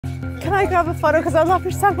can I grab a photo? Because I love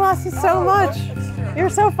your sunglasses so much. You're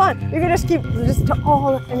so fun. You can just keep just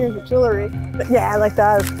all in your jewelry. But yeah, like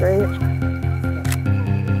that is great.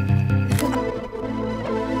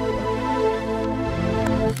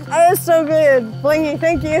 That is so good. Blingy,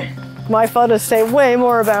 thank you. My photos say way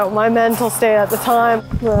more about my mental state at the time.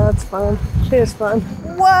 Well, that's fun. It is fun.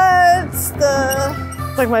 What's the...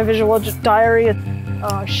 It's like my visual diary.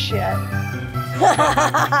 Oh, shit.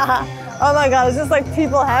 Oh my God, is this like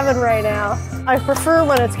people heaven right now? I prefer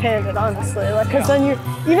when it's candid, honestly. Like, cause then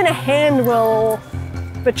even a hand will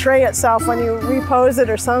betray itself when you repose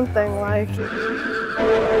it or something, like.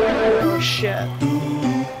 Oh shit.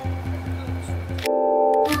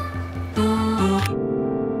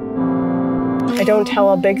 I don't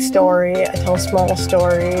tell a big story, I tell a small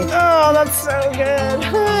story. Oh, that's so good.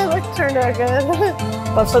 That turned out good.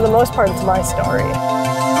 But for the most part, it's my story.